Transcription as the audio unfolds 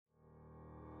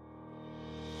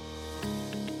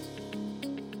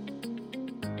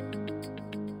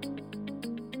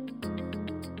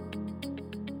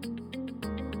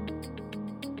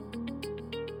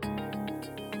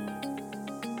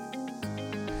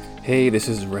Hey, this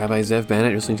is Rabbi Zev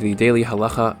Bennett. You're listening to the Daily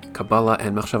Halacha, Kabbalah,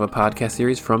 and Machshava podcast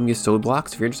series from Yesod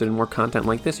Blocks. If you're interested in more content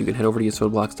like this, you can head over to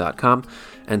yesodblocks.com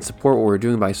and support what we're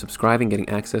doing by subscribing, getting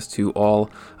access to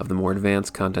all of the more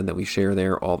advanced content that we share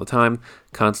there all the time,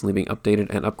 constantly being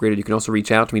updated and upgraded. You can also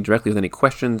reach out to me directly with any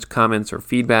questions, comments, or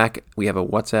feedback. We have a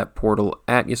WhatsApp portal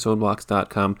at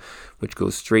yesodblocks.com, which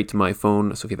goes straight to my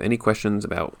phone. So if you have any questions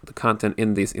about the content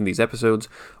in these episodes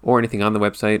or anything on the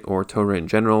website or Torah in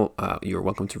general, you're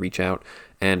welcome to reach out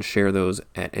and share those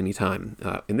at any time.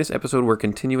 In this episode, we're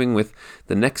continuing with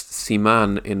the next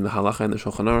siman in the halacha and the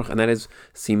Shulchan Aruch, and that is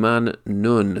siman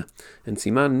nun. And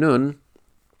siman nun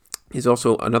is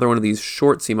also another one of these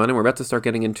short simanim. We're about to start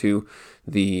getting into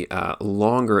the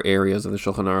longer areas of the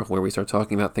Shulchan Aruch, where we start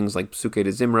talking about things like Psukei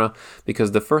de Zimra,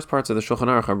 because the first parts of the Shulchan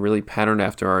Aruch are really patterned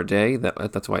after our day.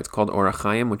 That's why it's called Orach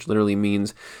Chaim, which literally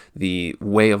means the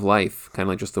way of life, kind of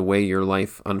like just the way your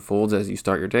life unfolds as you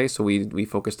start your day. So we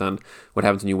focused on what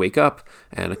happens when you wake up,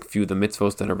 and a few of the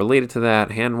mitzvos that are related to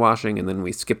that, hand washing, and then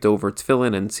we skipped over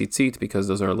tefillin and tzitzit, because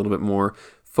those are a little bit more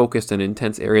focused and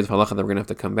intense areas of halacha that we're going to have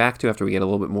to come back to after we get a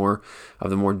little bit more of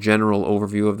the more general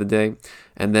overview of the day.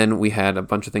 And then we had a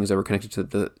bunch of things that were connected to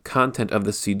the content of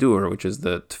the Sidur, which is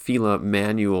the tefillah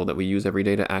manual that we use every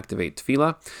day to activate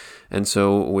tefillah. And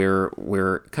so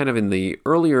we're kind of in the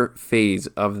earlier phase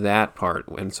of that part.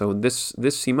 And so this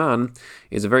siman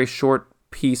is a very short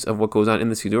piece of what goes on in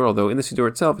the Sidur, although in the Sidur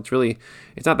itself,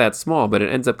 it's not that small, but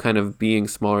it ends up kind of being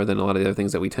smaller than a lot of the other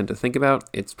things that we tend to think about.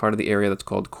 It's part of the area that's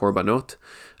called Korbanot,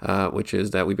 which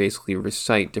is that we basically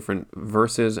recite different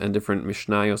verses and different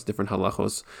mishnayos, different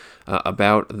halachos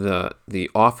about the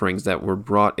offerings that were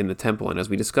brought in the temple. And as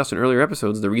we discussed in earlier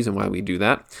episodes, the reason why we do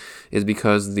that is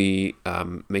because the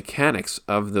mechanics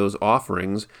of those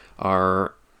offerings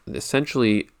are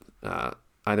essentially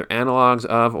either analogs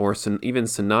of or even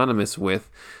synonymous with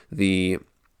the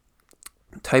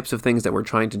types of things that we're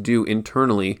trying to do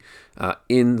internally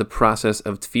in the process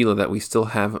of tefillah that we still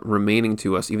have remaining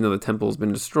to us. Even though the temple has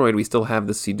been destroyed, we still have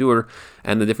the Sidur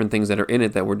and the different things that are in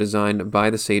it that were designed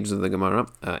by the sages of the Gemara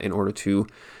in order to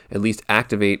at least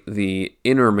activate the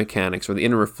inner mechanics or the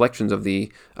inner reflections of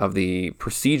the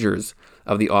procedures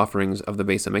of the offerings of the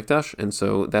Beis HaMikdash. And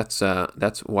so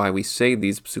that's why we say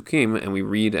these psukim and we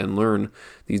read and learn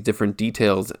these different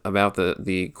details about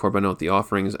the korbanot, the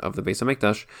offerings of the Beis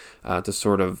HaMikdash, to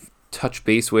sort of touch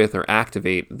base with or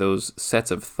activate those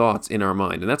sets of thoughts in our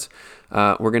mind. And that's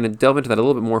we're going to delve into that a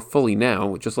little bit more fully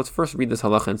now. Just let's first read this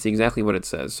halacha and see exactly what it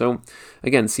says. So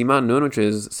again, siman nun, which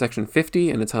is section 50,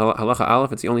 and it's halacha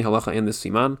aleph. It's the only halacha in this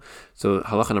siman. So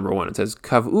halacha number 1, it says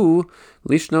kav'u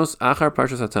lishnos achar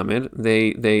parshas hatamid.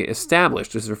 They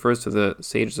established. This refers to the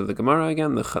sages of the Gemara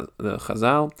again, the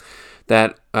Chazal,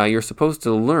 that you're supposed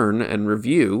to learn and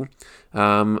review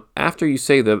after you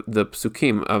say the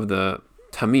psukim of the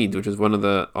Tamid, which is one of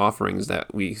the offerings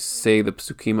that we say the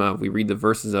psukim of. We read the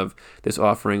verses of this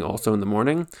offering also in the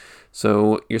morning.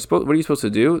 So what are you supposed to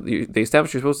do? They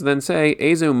establish you're supposed to then say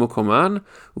Ezu Mukoman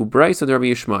Ubraisa Rabbi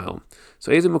Yishmael.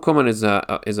 So Ezu Mukoman is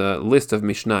a list of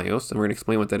mishnayos, and we're going to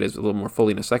explain what that is a little more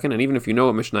fully in a second. And even if you know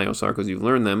what mishnayos are because you've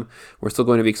learned them, we're still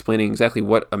going to be explaining exactly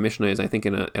what a mishnah is. I think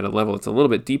at a level it's a little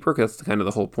bit deeper, because that's kind of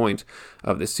the whole point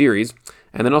of this series.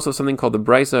 And then also something called the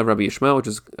Braisa of Rabbi Yishmael, which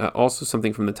is also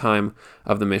something from the time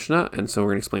of the Mishnah. And so we're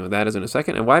going to explain what that is in a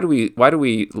second. And why do we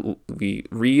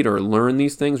read or learn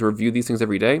these things, review these things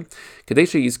every day?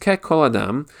 Kadesha Yizkek Kol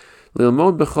Adam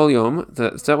Lilmod B'chol Yom. So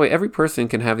that way every person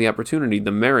can have the opportunity,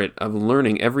 the merit of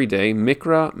learning every day.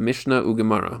 Mikra, Mishnah,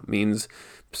 Ugemara means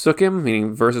psukim,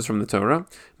 meaning verses from the Torah.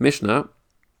 Mishnah,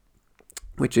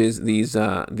 which is these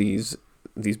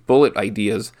bullet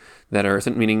ideas that are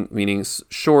meaning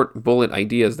short bullet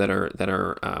ideas that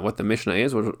are what the Mishnah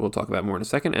is, which we'll talk about more in a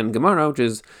second, and Gemara, which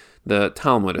is the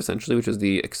Talmud essentially, which is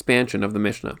the expansion of the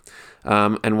Mishnah.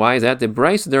 And why is that? The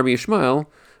Braisa of Rabbi Yishmael.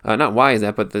 Not why is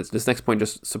that, but this next point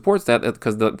just supports that,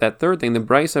 because that third thing, the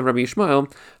Braisa of Rabbi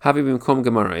Yishmael, Havi Bimkom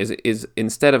Gemara, is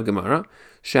instead of Gemara,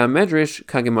 Shah Medrash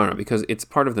Ka Gemara, because it's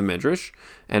part of the Medrash,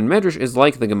 and Medrash is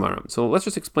like the Gemara. So let's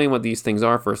just explain what these things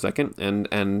are for a second,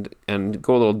 and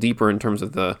go a little deeper in terms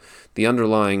of the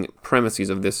underlying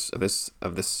premises of this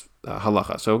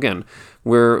halacha. So again,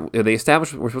 we're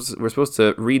supposed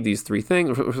to read these three things.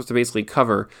 We're supposed to basically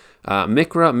cover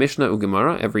Mikra, Mishnah,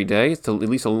 Ugemara every day, to at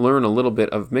least learn a little bit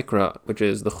of Mikra, which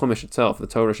is the Chumash itself, the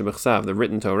Torah Shebechsav, the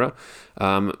written Torah,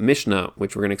 Mishnah,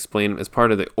 which we're going to explain as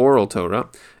part of the oral Torah,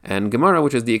 and Gemara,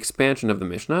 which is the expansion of the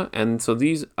Mishnah. And so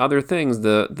these other things,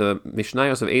 the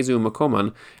Mishnayos of Ezu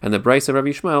Makoman and the Braisa of Rabbi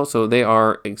Yishmael, so they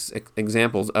are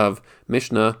examples of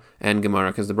Mishnah and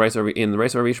Gemara, because in the Braisa of Rabbi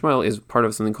Yishmael is part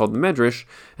of something called called Medrash,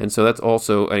 and so that's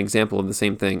also an example of the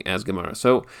same thing as Gemara.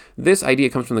 So this idea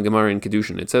comes from the Gemara in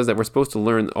Kedushin. It says that we're supposed to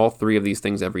learn all three of these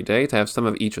things every day, to have some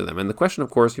of each of them. And the question, of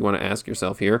course, you want to ask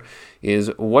yourself here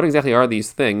is, what exactly are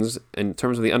these things in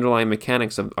terms of the underlying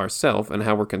mechanics of ourself and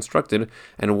how we're constructed,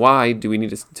 and why do we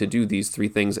need to do these three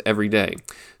things every day?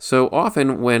 So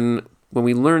often when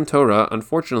we learn Torah,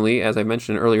 unfortunately, as I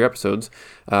mentioned in earlier episodes,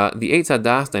 the Eitz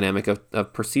Hadas dynamic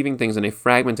of perceiving things in a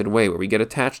fragmented way, where we get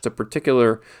attached to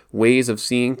particular ways of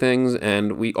seeing things,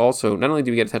 and we also, not only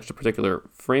do we get attached to particular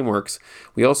frameworks,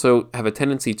 we also have a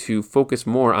tendency to focus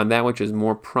more on that which is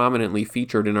more prominently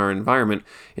featured in our environment,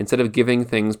 instead of giving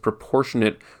things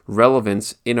proportionate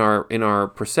relevance in our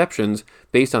perceptions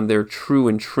based on their true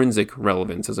intrinsic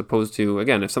relevance, as opposed to,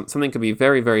 again, if something could be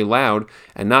very, very loud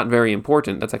and not very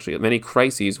important, that's actually, many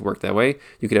crises work that way.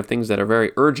 You could have things that are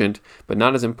very urgent, but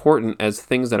not as important as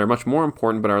things that are much more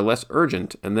important, but are less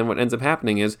urgent. And then what ends up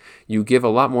happening is you give a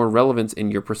lot more relevance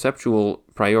in your perceptual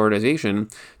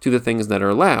prioritization to the things that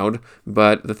are loud,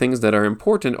 but the things that are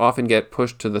important often get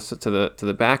pushed to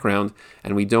the background,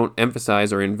 and we don't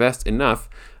emphasize or invest enough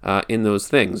in those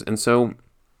things. And so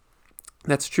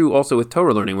that's true also with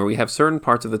Torah learning, where we have certain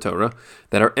parts of the Torah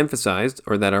that are emphasized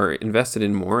or that are invested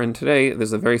in more. And today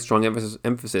there's a very strong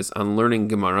emphasis on learning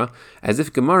Gemara, as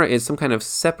if Gemara is some kind of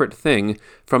separate thing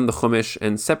from the Chumash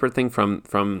and separate thing from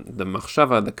the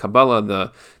Machshava, the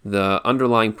Kabbalah, the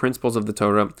underlying principles of the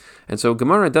Torah. And so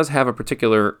Gemara does have a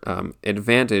particular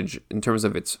advantage in terms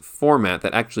of its format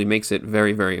that actually makes it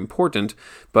very, very important,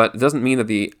 but it doesn't mean that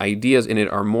the ideas in it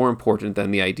are more important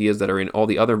than the ideas that are in all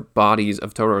the other bodies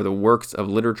of Torah or the works of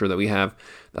literature that we have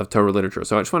of Torah literature.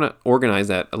 So I just want to organize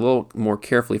that a little more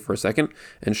carefully for a second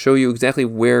and show you exactly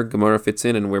where Gemara fits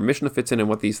in and where Mishnah fits in and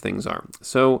what these things are.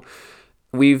 So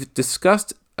we've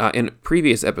discussed in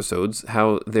previous episodes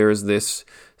how there's this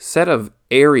set of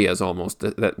areas almost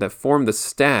that form the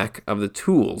stack of the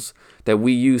tools that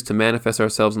we use to manifest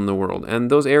ourselves in the world.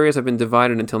 And those areas have been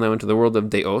divided until now into the world of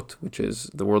Deot, which is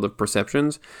the world of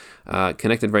perceptions,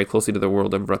 connected very closely to the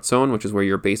world of Ratzon, which is where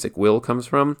your basic will comes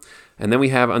from. And then we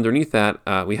have underneath that,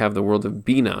 we have the world of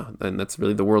Bina, and that's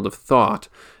really the world of thought.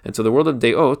 And so the world of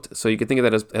Deot, so you can think of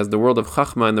that as the world of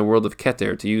Chachma and the world of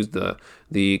Keter, to use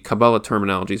the Kabbalah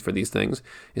terminologies for these things,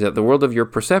 is that the world of your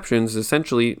perceptions is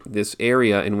essentially this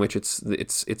area in which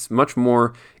it's much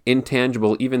more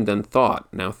intangible even than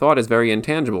thought. Now, thought is very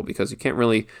intangible because you can't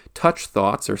really touch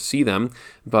thoughts or see them,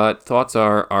 but thoughts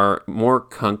are more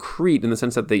concrete in the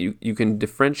sense that you can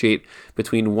differentiate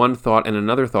between one thought and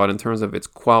another thought in terms of its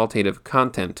qualitative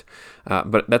content.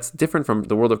 But that's different from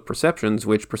the world of perceptions,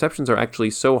 which perceptions are actually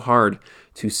so hard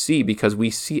to see because we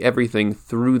see everything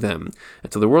through them.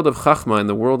 And so the world of Chachma and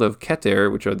the world of Keter,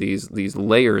 which are these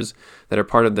layers that are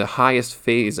part of the highest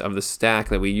phase of the stack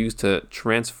that we use to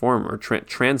transform or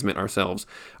transmit ourselves,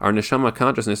 our neshama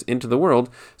consciousness, into the world,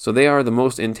 so they are the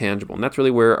most intangible. And that's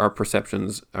really where our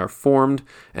perceptions are formed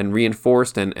and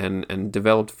reinforced and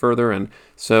developed further. And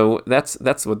so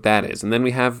that's what that is. And then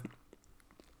we have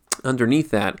underneath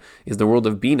that is the world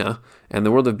of Bina, and the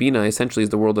world of Bina essentially is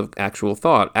the world of actual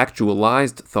thought,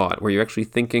 actualized thought, where you're actually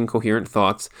thinking coherent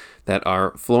thoughts that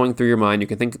are flowing through your mind. You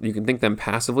can think them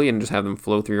passively and just have them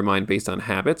flow through your mind based on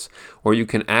habits, or you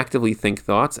can actively think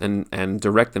thoughts and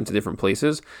direct them to different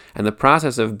places. And the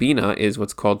process of Bina is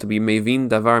what's called to be mevin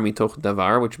davar mitoch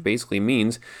davar, which basically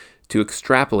means to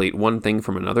extrapolate one thing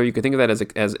from another. You can think of that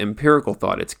as empirical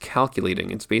thought. It's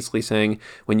calculating. It's basically saying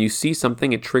when you see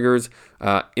something, it triggers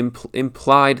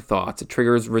implied thoughts. It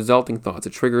triggers resulting thoughts.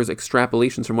 It triggers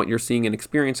extrapolations from what you're seeing and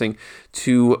experiencing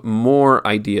to more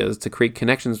ideas, to create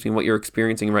connections between what you're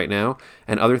experiencing right now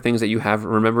and other things that you have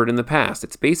remembered in the past.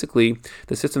 It's basically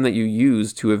the system that you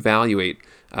use to evaluate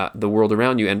the world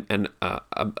around you and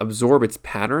absorb its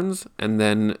patterns and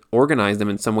then organize them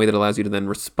in some way that allows you to then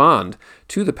respond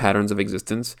to the patterns of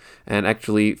existence and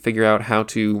actually figure out how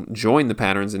to join the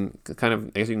patterns and kind of,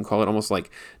 I guess you can call it almost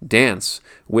like dance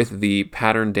with the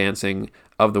pattern dancing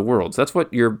of the world. So that's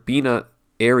what your Bina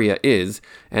area is.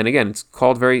 And again, it's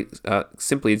called very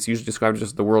simply, it's usually described as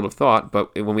just the world of thought,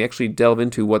 but when we actually delve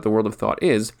into what the world of thought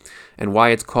is and why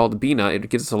it's called Bina, it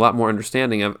gives us a lot more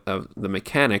understanding of the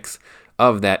mechanics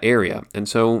of that area. And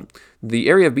so the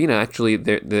area of Bina, actually,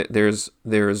 there's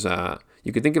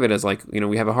you could think of it as like,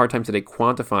 we have a hard time today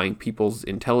quantifying people's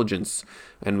intelligence,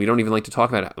 and we don't even like to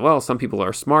talk about it. Well, some people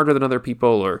are smarter than other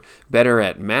people, or better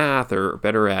at math, or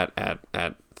better at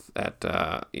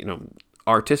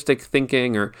artistic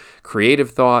thinking or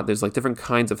creative thought. There's like different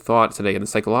kinds of thought today in the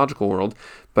psychological world,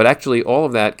 but actually all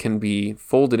of that can be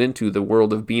folded into the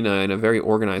world of Bina in a very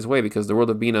organized way, because the world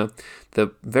of Bina,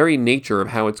 the very nature of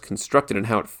how it's constructed and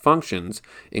how it functions,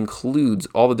 includes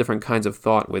all the different kinds of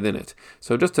thought within it.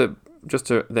 So just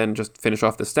to then finish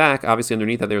off the stack, obviously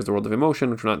underneath that there's the world of emotion,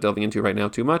 which we're not delving into right now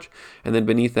too much, and then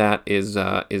beneath that is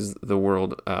the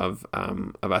world of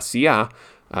Asiyah,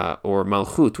 or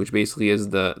Malchut, which basically is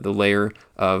the layer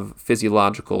of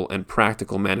physiological and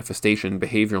practical manifestation,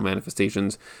 behavioral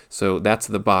manifestations. So that's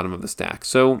the bottom of the stack.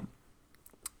 So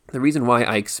the reason why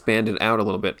I expanded out a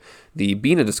little bit the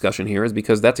Bina discussion here is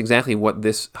because that's exactly what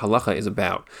this halacha is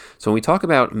about. So when we talk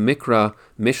about Mikra,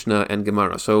 Mishnah, and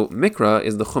Gemara, so Mikra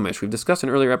is the Chumash. We've discussed in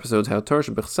earlier episodes how Torah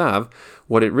Shebechsav,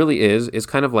 what it really is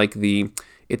kind of like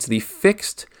it's the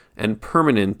fixed and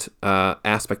permanent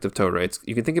aspect of Torah.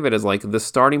 You can think of it as like the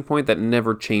starting point that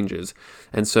never changes.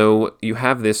 And so you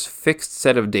have this fixed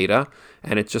set of data,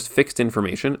 and it's just fixed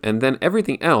information, and then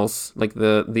everything else, like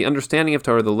the understanding of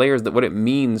Torah, the layers, that what it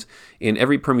means in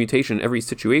every permutation, every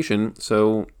situation,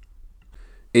 so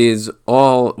is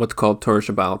all what's called Torah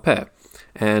Sheba'al Peh.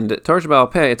 And Torah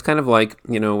Sheba'al Peh, it's kind of like,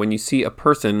 when you see a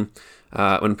person,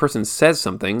 when a person says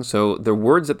something, so the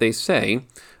words that they say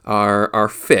are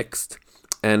fixed.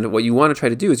 And what you want to try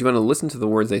to do is you want to listen to the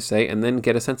words they say and then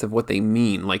get a sense of what they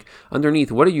mean. Like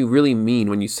underneath, what do you really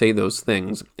mean when you say those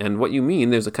things? And what you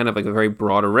mean, there's a kind of like a very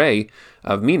broad array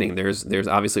of meaning. There's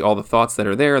obviously all the thoughts that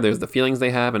are there. There's the feelings they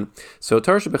have. And so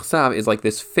Torah Shebechsav is like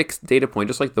this fixed data point,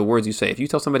 just like the words you say. If you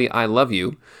tell somebody, I love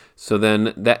you, so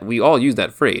then that we all use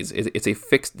that phrase. It's a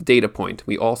fixed data point.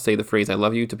 We all say the phrase, I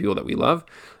love you, to people that we love.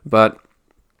 But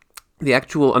the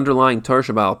actual underlying Torah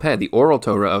Sheba'al Peh, the oral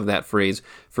Torah of that phrase,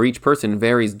 for each person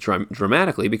varies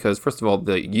dramatically, because first of all,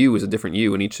 the you is a different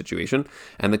you in each situation,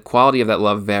 and the quality of that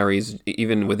love varies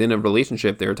even within a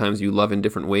relationship. There are times you love in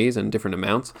different ways and different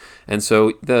amounts, and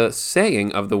so the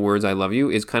saying of the words I love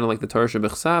you is kind of like the Torah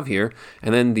Shebechsav here,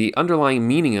 and then the underlying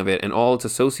meaning of it and all its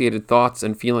associated thoughts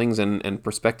and feelings and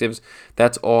perspectives,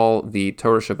 that's all the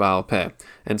Torah Sheba'al Peh.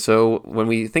 And so when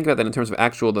we think about that in terms of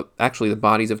actually the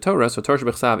bodies of Torah, so Torah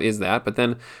Shebechsav is that, but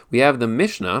then we have the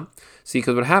Mishnah. See,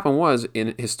 because what happened was,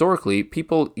 historically,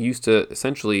 people used to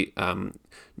essentially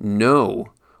know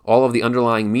all of the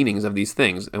underlying meanings of these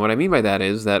things. And what I mean by that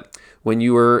is that when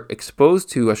you were exposed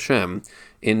to Hashem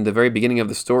in the very beginning of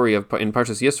the story in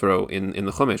Parshas Yisro, in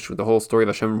the Chumash, with the whole story of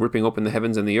Hashem ripping open the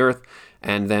heavens and the earth,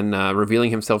 and then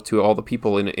revealing himself to all the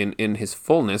people in his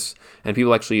fullness, and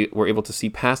people actually were able to see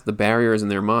past the barriers in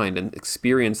their mind and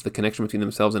experience the connection between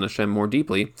themselves and Hashem more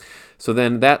deeply. So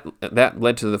then that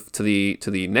led to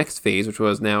the next phase, which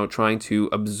was now trying to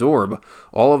absorb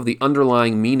all of the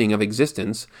underlying meaning of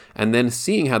existence, and then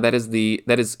seeing how that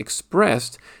is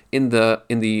expressed in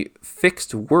the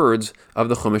fixed words of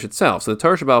the Chumash itself. So the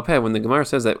Torah Sheba'al Peh, when the Gemara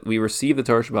says that we receive the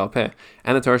Torah Sheba'al Peh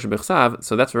and the Torah Shebechsav,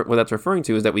 so that's what that's referring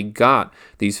to, is that we got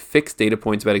these fixed data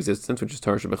points about existence, which is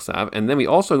Torah Shebechsav, and then we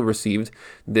also received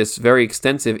this very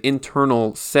extensive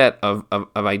internal set of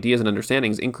ideas and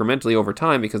understandings incrementally over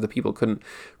time, because the people couldn't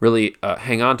really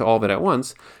hang on to all of it at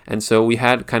once. And so we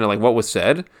had kind of like what was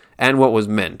said and what was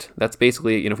meant. That's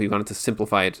basically, if we wanted to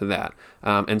simplify it to that.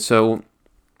 And so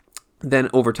then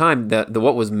over time, the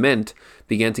what was meant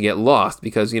began to get lost,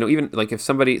 because even like if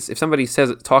somebody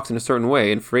talks in a certain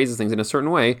way and phrases things in a certain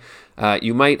way,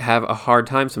 you might have a hard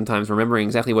time sometimes remembering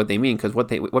exactly what they mean, because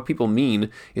what people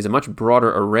mean is a much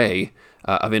broader array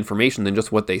of information than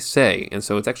just what they say. And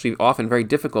so it's actually often very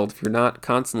difficult if you're not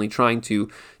constantly trying to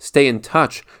stay in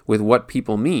touch with what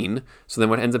people mean. So then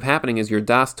what ends up happening is your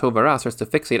das tov vara starts to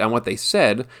fixate on what they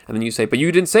said, and then you say, but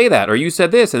you didn't say that, or you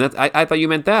said this, and I thought you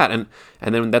meant that, and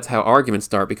then that's how arguments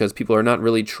start, because people are not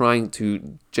really trying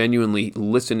to genuinely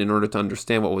listen in order to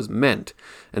understand what was meant.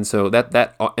 And so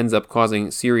that ends up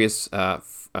causing serious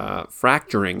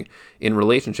fracturing in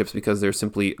relationships, because there's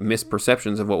simply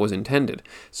misperceptions of what was intended.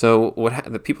 So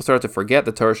the people started to forget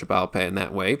the Torah Sheba'al Peh in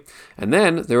that way, and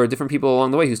then there were different people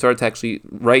along the way who started to actually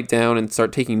write down and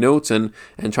start taking notes and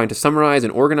trying to summarize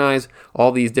and organize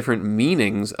all these different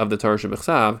meanings of the Torah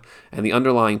Shebechsav and the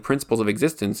underlying principles of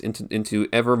existence into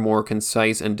ever more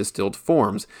concise and distilled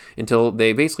forms, until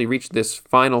they basically reached this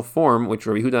final form, which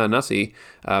Rabbi Yehuda HaNasi,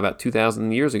 about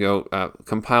 2,000 years ago,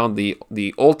 compiled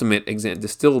the ultimate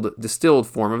distilled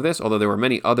form of this, although there were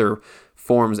many other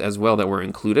forms as well that were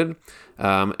included.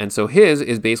 And so his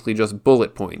is basically just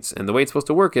bullet points. And the way it's supposed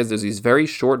to work is there's these very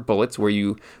short bullets where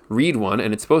you read one,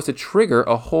 and it's supposed to trigger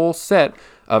a whole set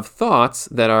of thoughts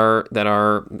that are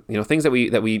things that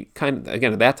we kind of,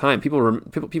 again, at that time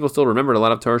people still remembered a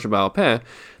lot of Torah Shebaal Peh.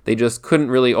 They just couldn't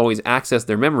really always access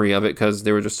their memory of it because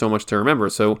there was just so much to remember.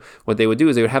 So what they would do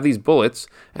is they would have these bullets,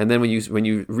 and then when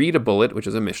you read a bullet, which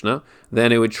is a Mishnah,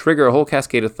 then it would trigger a whole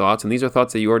cascade of thoughts, and these are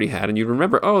thoughts that you already had, and you'd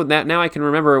remember, now I can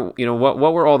remember,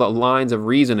 what were all the lines of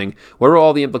reasoning, what were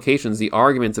all the implications, the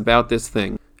arguments about this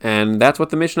thing. And that's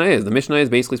what the Mishnah is. The Mishnah is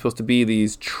basically supposed to be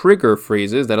these trigger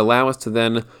phrases that allow us to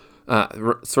then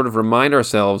sort of remind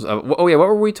ourselves of, what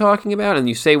were we talking about? And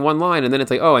you say one line, and then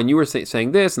it's like, and you were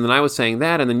saying this, and then I was saying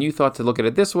that, and then you thought to look at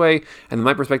it this way, and then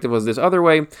my perspective was this other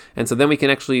way. And so then we can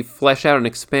actually flesh out and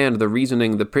expand the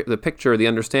reasoning, the picture, the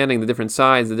understanding, the different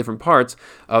sides, the different parts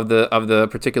of the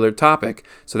particular topic.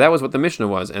 So that was what the Mishnah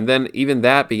was. And then even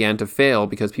that began to fail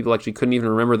because people actually couldn't even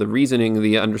remember the reasoning,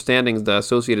 the understandings, the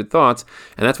associated thoughts.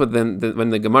 And that's what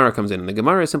when the Gemara comes in. And the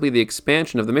Gemara is simply the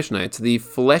expansion of the Mishnah. It's the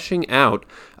fleshing out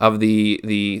of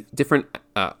the different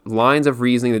lines of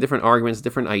reasoning, the different arguments,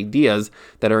 different ideas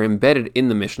that are embedded in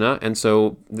the Mishnah. And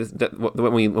so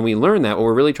when we learn that, what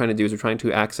we're really trying to do is we're trying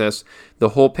to access the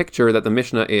whole picture that the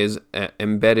Mishnah is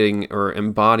embedding or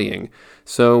embodying.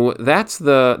 So that's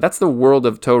the world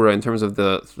of Torah in terms of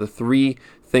the three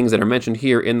things that are mentioned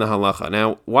here in the halacha.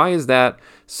 Now, why is that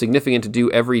significant to do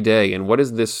every day? And what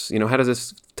is this, how does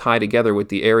this tie together with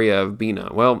the area of Bina?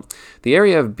 Well, the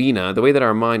area of Bina, the way that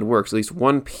our mind works, at least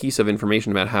one piece of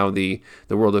information about how the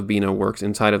world of Bina works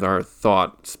inside of our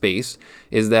thought space,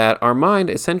 is that our mind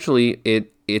essentially,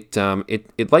 it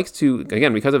likes to,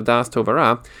 again, because of Das Tov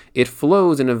Hara, it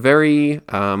flows in a very,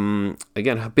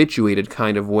 habituated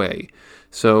kind of way.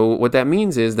 So what that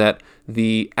means is that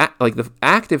the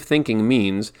active thinking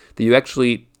means that you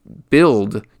actually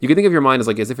build. You can think of your mind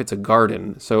as if it's a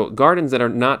garden. So gardens that are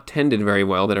not tended very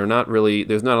well, that are not really,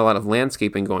 there's not a lot of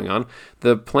landscaping going on,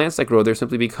 the plants that grow there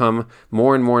simply become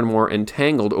more and more and more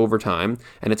entangled over time,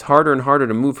 and it's harder and harder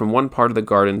to move from one part of the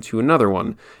garden to another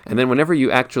one. And then whenever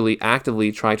you actually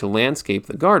actively try to landscape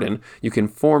the garden, you can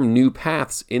form new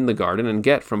paths in the garden and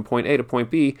get from point A to point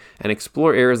B and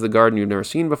explore areas of the garden you've never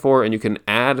seen before, and you can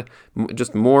add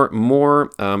just more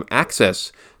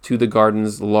access to the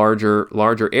garden's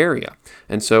larger area.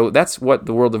 And so that's what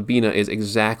the world of Bina is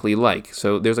exactly like.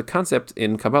 So there's a concept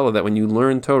in Kabbalah that when you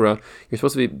learn Torah, you're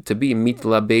supposed to be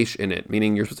mitlabesh in it,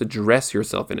 meaning you're supposed to dress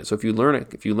yourself in it. So if you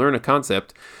learn a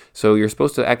concept, so you're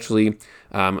supposed to actually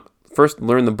first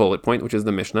learn the bullet point, which is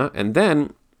the Mishnah, and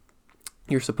then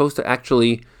you're supposed to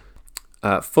actually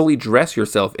fully dress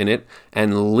yourself in it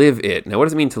and live it. Now, what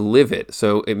does it mean to live it?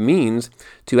 So it means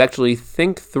to actually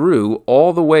think through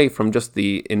all the way from just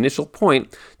the initial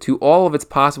point to all of its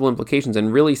possible implications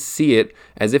and really see it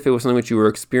as if it was something which you were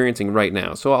experiencing right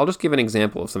now. So I'll just give an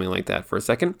example of something like that for a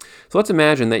second. So let's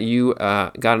imagine that you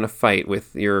got in a fight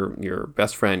with your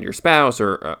best friend, your spouse,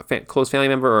 or a close family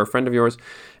member, or a friend of yours.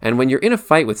 And when you're in a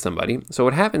fight with somebody, so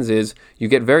what happens is you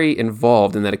get very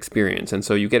involved in that experience, and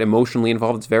so you get emotionally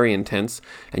involved. It's very intense,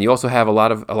 and you also have a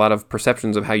lot of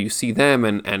perceptions of how you see them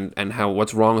and how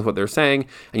what's wrong with what they're saying,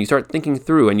 and you start thinking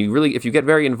through. And you really, if you get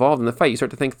very involved in the fight, you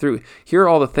start to think through. Here are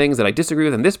all the things that I disagree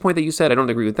with, and this point that you said I don't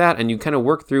agree with that, and you kind of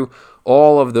work through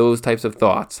all of those types of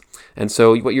thoughts. And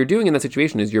so what you're doing in that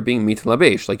situation is you're being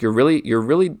mitlabesh, like you're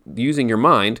really using your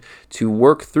mind to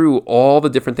work through all the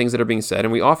different things that are being said.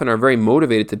 And we often are very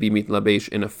motivated to be mitlabesh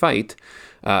in a fight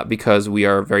because we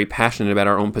are very passionate about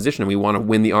our own position and we want to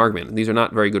win the argument. These are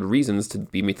not very good reasons to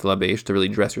be mitlabesh, to really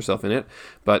dress yourself in it,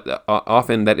 but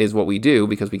often that is what we do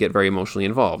because we get very emotionally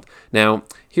involved. Now,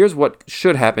 here's what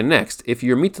should happen next. If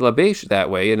you're mitlabesh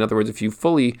that way, in other words, if you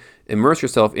fully immerse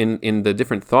yourself in the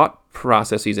different thought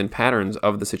processes and patterns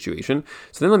of the situation.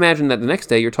 So then imagine that the next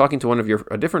day you're talking to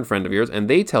a different friend of yours, and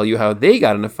they tell you how they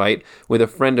got in a fight with a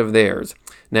friend of theirs.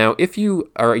 Now, if you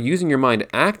are using your mind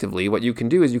actively, what you can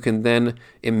do is you can then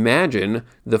imagine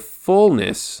the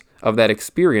fullness of that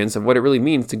experience, of what it really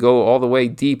means to go all the way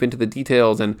deep into the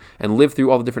details and live through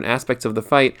all the different aspects of the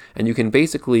fight, and you can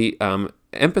basically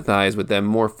empathize with them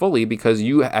more fully because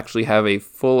you actually have a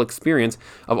full experience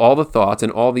of all the thoughts and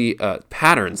all the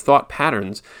thought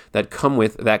patterns that come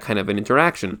with that kind of an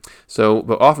interaction. So,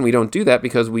 but often we don't do that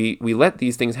because we let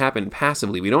these things happen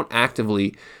passively. We don't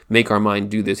actively make our mind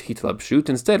do this hitlabshut.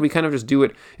 Instead, we kind of just do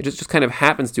it. It just kind of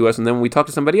happens to us, and then when we talk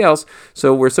to somebody else,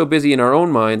 so we're so busy in our own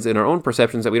minds, in our own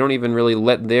perceptions, that we don't even really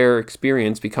let their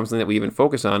experience become something that we even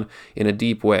focus on in a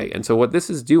deep way. And so what this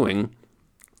is doing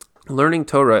learning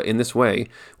Torah in this way,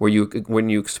 when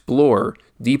you explore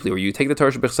deeply, where you take the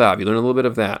Torah Shebechsav, you learn a little bit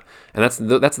of that, and that's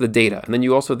the data, and then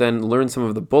you also then learn some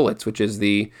of the bullets, which is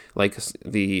the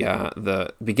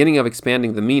beginning of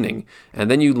expanding the meaning,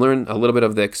 and then you learn a little bit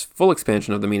of the full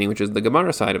expansion of the meaning, which is the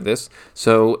Gemara side of this.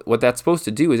 So what that's supposed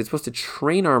to do is it's supposed to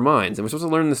train our minds, and we're supposed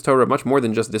to learn this Torah much more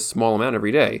than just this small amount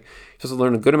every day. You're supposed to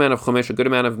learn a good amount of Chumash, a good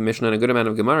amount of Mishnah, and a good amount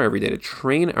of Gemara every day to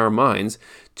train our minds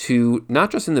to not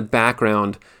just in the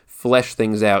background flesh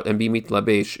things out and be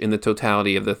mitlabesh in the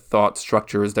totality of the thought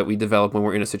structures that we develop when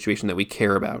we're in a situation that we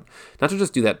care about. Not to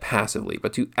just do that passively,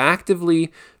 but to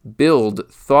actively build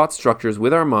thought structures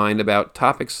with our mind about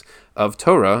topics of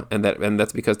Torah, and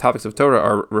that's because topics of Torah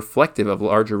are reflective of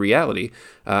larger reality,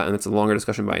 and it's a longer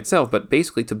discussion by itself, but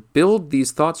basically to build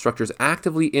these thought structures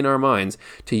actively in our minds,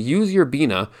 to use your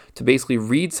Bina to basically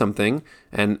read something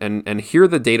and hear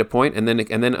the data point, and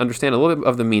then understand a little bit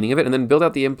of the meaning of it, and then build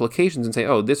out the implications and say,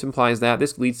 oh, this implies that,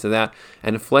 this leads to that,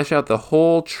 and flesh out the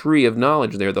whole tree of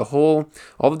knowledge there, all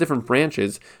the different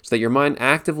branches, so that your mind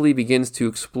actively begins to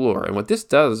explore. And what this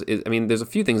does is, there's a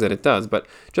few things that it does, but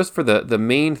just for the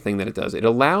main thing that it does, it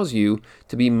allows you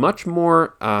to be much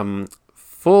more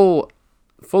fully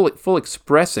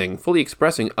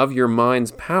expressing of your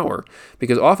mind's power,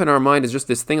 because often our mind is just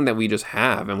this thing that we just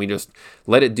have, and we just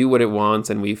let it do what it wants,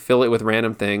 and we fill it with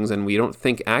random things, and we don't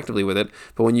think actively with it.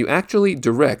 But when you actually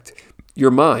direct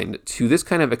your mind to this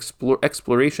kind of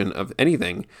exploration of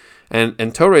anything,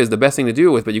 and Torah is the best thing to do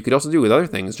it with, but you could also do it with other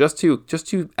things, just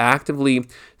to actively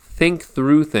think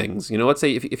through things. Let's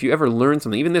say if you ever learn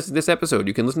something, even this episode,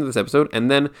 you can listen to this episode, and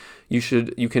then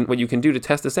what you can do to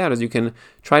test this out is you can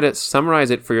try to summarize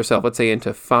it for yourself, let's say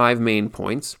into 5 main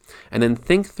points, and then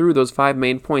think through those 5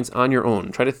 main points on your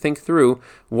own. Try to think through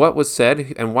what was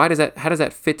said and how does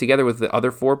that fit together with the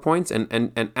other 4 points,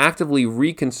 and actively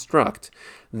reconstruct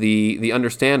the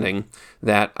understanding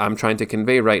that I'm trying to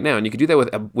convey right now. And you could do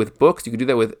that with books. You could do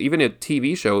that with even a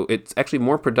TV show. It's actually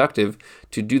more productive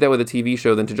to do that with a TV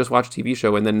show than to just watch a TV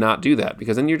show and then not do that,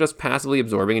 because then you're just passively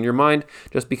absorbing and your mind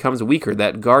just becomes weaker.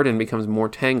 That garden becomes more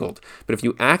tangled. But if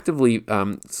you actively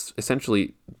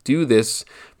essentially do this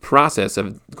process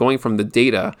of going from the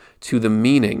data to the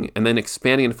meaning, and then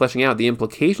expanding and fleshing out the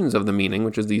implications of the meaning,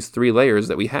 which is these 3 layers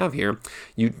that we have here,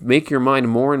 you make your mind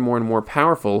more and more and more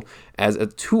powerful as a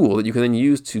tool that you can then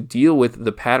use to deal with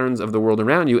the patterns of the world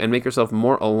around you and make yourself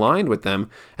more aligned with them,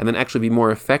 and then actually be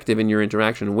more effective in your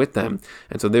interaction with them.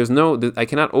 And so I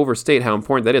cannot overstate how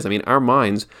important that is. Our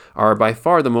minds are by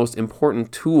far the most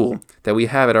important tool that we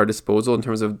have at our disposal in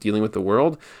terms of dealing with the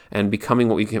world and becoming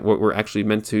what we're actually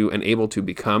meant to and able to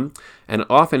become. And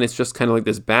often it's just kind of like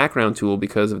this background tool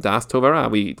because of Das Tov Hara.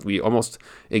 We almost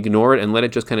ignore it and let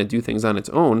it just kind of do things on its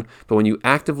own. But when you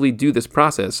actively do this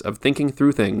process of thinking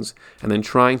through things and then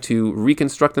trying to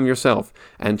reconstruct them yourself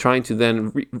and trying to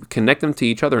then connect them to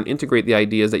each other and integrate the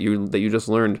ideas that you just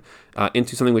learned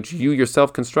into something which you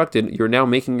yourself constructed, you're now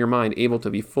making your mind able to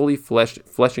be fully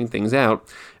fleshing things out.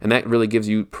 And that really gives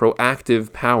you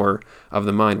proactive power of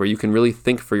the mind, where you can really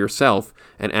think for yourself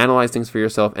and analyze things for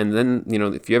yourself. And then,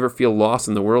 if you ever feel lost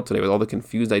in the world today with all the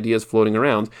confused ideas floating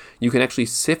around, you can actually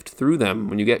sift through them.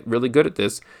 When you get really good at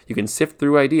this, you can sift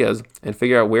through ideas and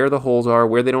figure out where the holes are,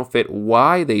 where they don't fit,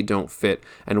 why they don't fit,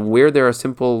 and where there are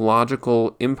simple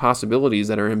logical impossibilities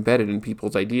that are embedded in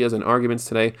people's ideas and arguments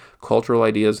today, cultural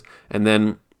ideas, and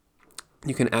then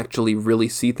you can actually really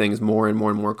see things more and more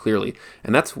and more clearly.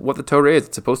 And that's what the Torah is.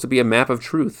 It's supposed to be a map of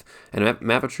truth. And a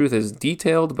map of truth is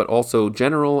detailed, but also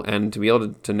general, and to be able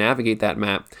to navigate that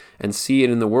map and see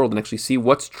it in the world and actually see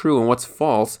what's true and what's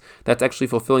false, that's actually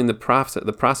fulfilling the process.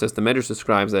 The Medrash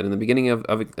describes that in the beginning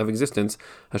of existence,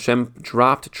 Hashem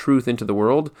dropped truth into the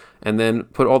world and then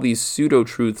put all these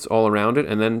pseudo-truths all around it,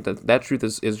 and then that truth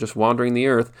is just wandering the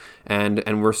earth,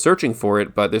 and we're searching for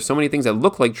it, but there's so many things that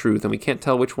look like truth, and we can't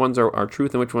tell which ones are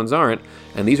truth and which ones aren't,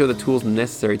 and these are the tools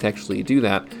necessary to actually do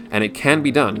that, and it can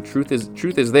be done. Truth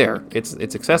is there. It's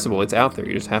accessible. It's out there.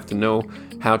 You just have to know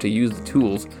how to use the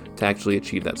tools to actually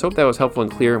achieve that. So I hope that was helpful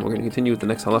and clear, and we're going to continue with the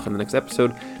next halacha in the next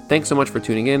episode. Thanks so much for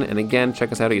tuning in, and again,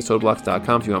 check us out at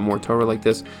yesodblocks.com if you want more Torah like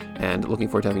this, and looking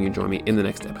forward to having you join me in the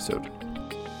next episode.